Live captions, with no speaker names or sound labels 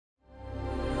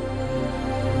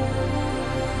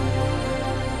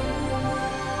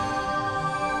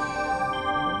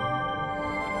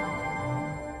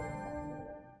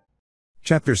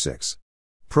Chapter 6.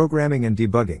 Programming and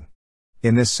Debugging.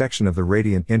 In this section of the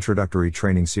Radiant Introductory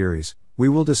Training Series, we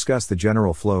will discuss the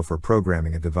general flow for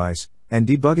programming a device and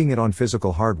debugging it on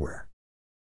physical hardware.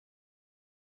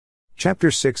 Chapter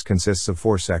 6 consists of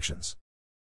 4 sections.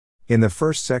 In the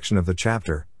first section of the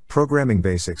chapter, Programming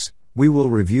Basics, we will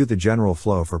review the general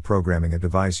flow for programming a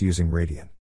device using Radiant.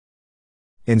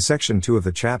 In section 2 of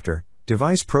the chapter,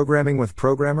 Device Programming with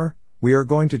Programmer, we are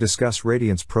going to discuss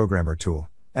Radiant's Programmer tool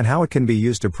and how it can be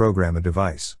used to program a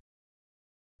device.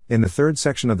 In the third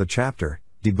section of the chapter,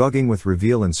 Debugging with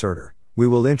Reveal Inserter, we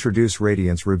will introduce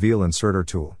Radiant's Reveal Inserter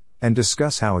tool and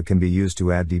discuss how it can be used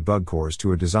to add debug cores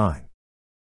to a design.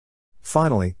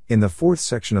 Finally, in the fourth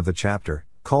section of the chapter,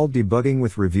 called Debugging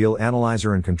with Reveal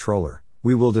Analyzer and Controller,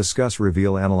 we will discuss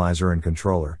Reveal Analyzer and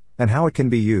Controller and how it can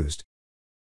be used.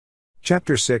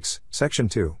 Chapter 6, Section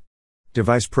 2.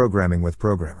 Device Programming with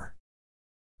Programmer.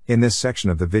 In this section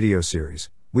of the video series,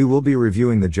 we will be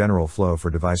reviewing the general flow for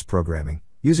device programming,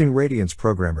 using Radiant's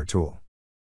Programmer tool.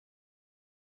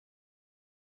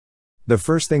 The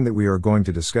first thing that we are going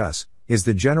to discuss is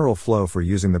the general flow for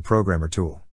using the Programmer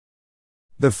tool.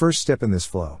 The first step in this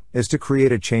flow is to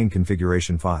create a chain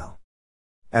configuration file.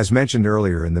 As mentioned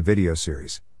earlier in the video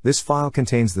series, this file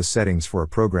contains the settings for a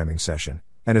programming session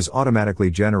and is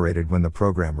automatically generated when the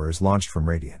programmer is launched from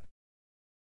Radiant.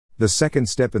 The second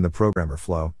step in the Programmer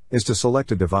flow is to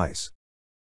select a device.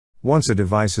 Once a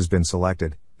device has been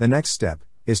selected, the next step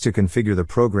is to configure the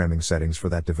programming settings for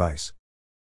that device.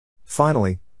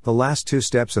 Finally, the last 2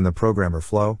 steps in the Programmer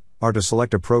flow are to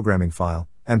select a programming file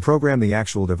and program the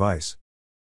actual device.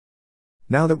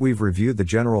 Now that we've reviewed the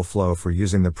general flow for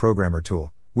using the Programmer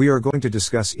tool, we are going to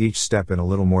discuss each step in a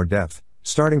little more depth,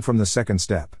 starting from the second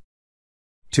step.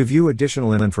 To view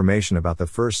additional information about the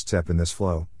first step in this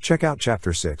flow, check out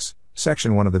Chapter 6,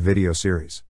 Section 1 of the video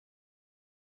series.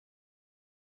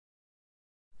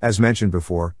 As mentioned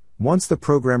before, once the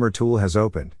Programmer tool has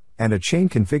opened, and a chain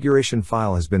configuration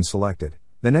file has been selected,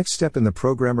 the next step in the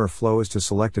Programmer flow is to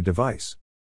select a device.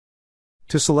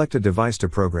 To select a device to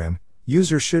program,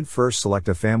 users should first select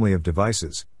a family of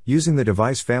devices, using the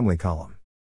Device Family column.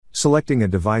 Selecting a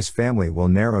device family will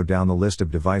narrow down the list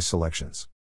of device selections.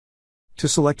 To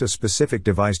select a specific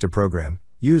device to program,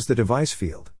 use the Device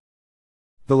field.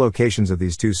 The locations of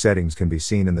these 2 settings can be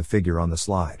seen in the figure on the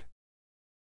slide.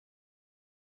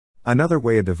 Another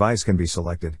way a device can be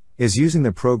selected is using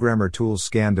the Programmer tool's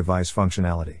Scan Device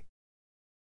functionality.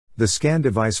 The Scan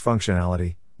Device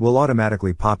functionality will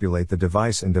automatically populate the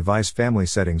device and device family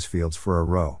settings fields for a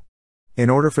row. In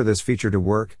order for this feature to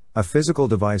work, a physical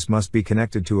device must be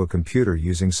connected to a computer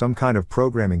using some kind of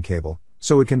programming cable,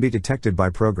 so it can be detected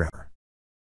by Programmer.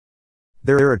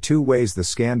 There are 2 ways the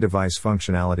Scan Device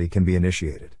functionality can be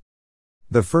initiated.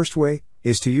 The first way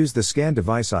is to use the Scan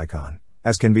Device icon,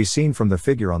 as can be seen from the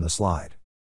figure on the slide.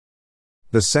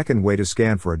 The second way to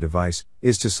scan for a device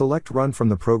is to select Run from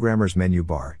the Programmer's menu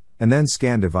bar, and then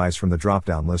Scan Device from the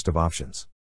drop-down list of options.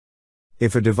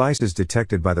 If a device is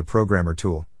detected by the Programmer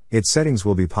tool, its settings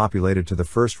will be populated to the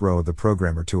first row of the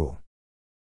Programmer tool.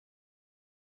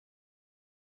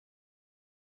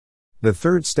 The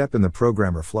third step in the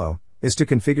Programmer flow is to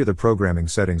configure the programming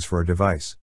settings for a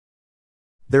device.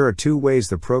 There are 2 ways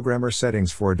the Programmer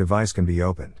settings for a device can be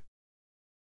opened.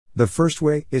 The first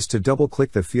way is to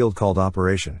double-click the field called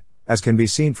Operation, as can be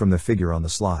seen from the figure on the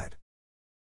slide.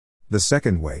 The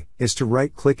second way is to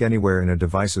right-click anywhere in a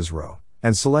device's row,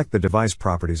 and select the Device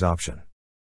Properties option.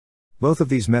 Both of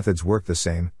these methods work the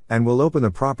same, and will open the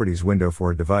Properties window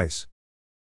for a device.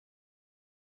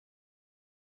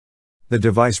 The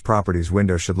Device Properties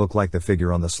window should look like the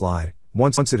figure on the slide,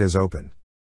 once it has opened.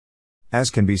 As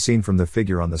can be seen from the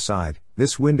figure on the side,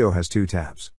 this window has 2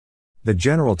 tabs. The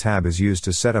General tab is used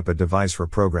to set up a device for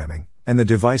programming, and the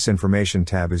Device Information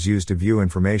tab is used to view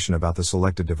information about the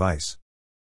selected device.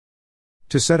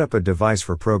 To set up a device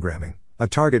for programming, a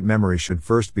target memory should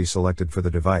first be selected for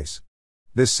the device.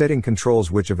 This setting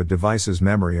controls which of a device's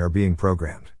memory are being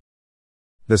programmed.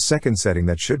 The second setting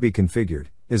that should be configured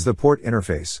is the port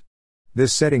interface.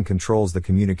 This setting controls the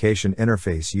communication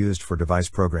interface used for device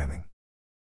programming.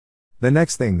 The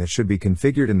next thing that should be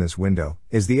configured in this window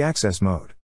is the access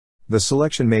mode. The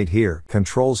selection made here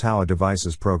controls how a device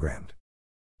is programmed.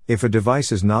 If a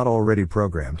device is not already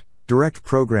programmed, direct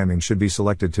programming should be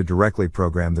selected to directly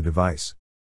program the device.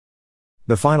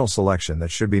 The final selection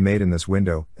that should be made in this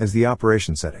window is the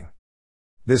operation setting.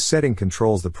 This setting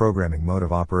controls the programming mode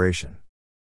of operation.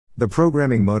 The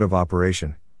programming mode of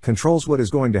operation controls what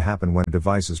is going to happen when a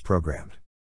device is programmed.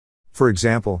 For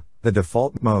example, the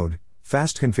default mode,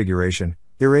 fast configuration,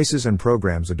 erases and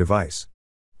programs a device.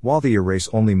 While the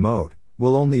erase-only mode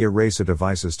will only erase a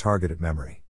device's targeted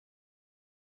memory.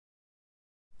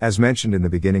 As mentioned in the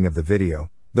beginning of the video,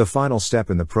 the final step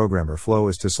in the programmer flow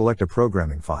is to select a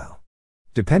programming file.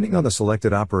 Depending on the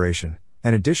selected operation,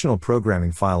 an additional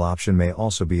programming file option may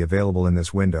also be available in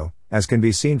this window, as can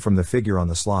be seen from the figure on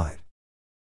the slide.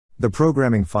 The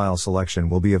programming file selection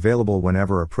will be available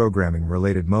whenever a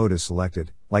programming-related mode is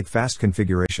selected, like fast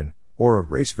configuration, or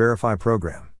erase verify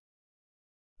program.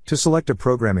 To select a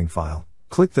programming file,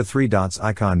 click the three dots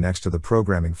icon next to the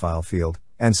programming file field,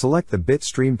 and select the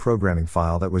bitstream programming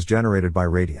file that was generated by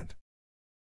Radiant.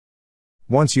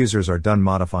 Once users are done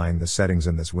modifying the settings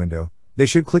in this window, they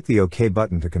should click the OK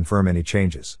button to confirm any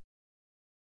changes.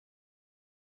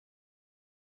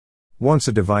 Once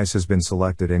a device has been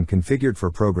selected and configured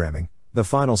for programming, the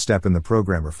final step in the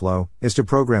programmer flow is to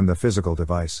program the physical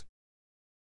device.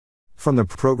 From the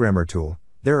Programmer tool,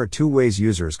 there are two ways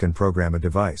users can program a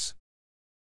device.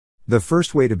 The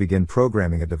first way to begin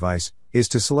programming a device is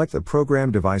to select the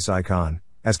Program Device icon,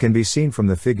 as can be seen from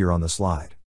the figure on the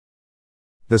slide.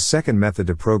 The second method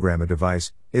to program a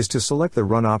device is to select the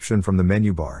Run option from the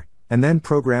menu bar, and then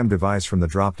Program Device from the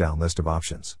drop-down list of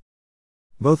options.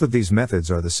 Both of these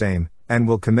methods are the same, and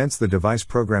will commence the device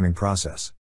programming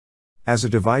process. As a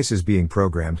device is being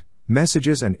programmed,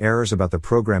 messages and errors about the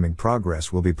programming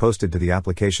progress will be posted to the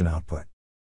application output.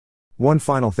 One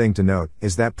final thing to note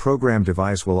is that Program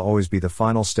Device will always be the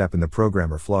final step in the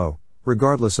programmer flow,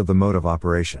 regardless of the mode of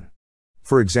operation.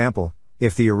 For example,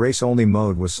 if the erase-only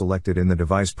mode was selected in the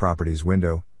Device Properties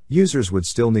window, users would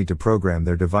still need to program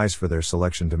their device for their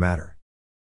selection to matter.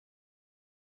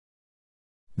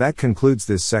 That concludes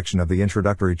this section of the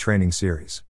introductory training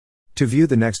series. To view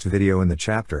the next video in the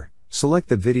chapter, select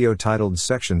the video titled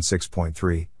Section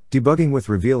 6.3, Debugging with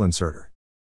Reveal Inserter.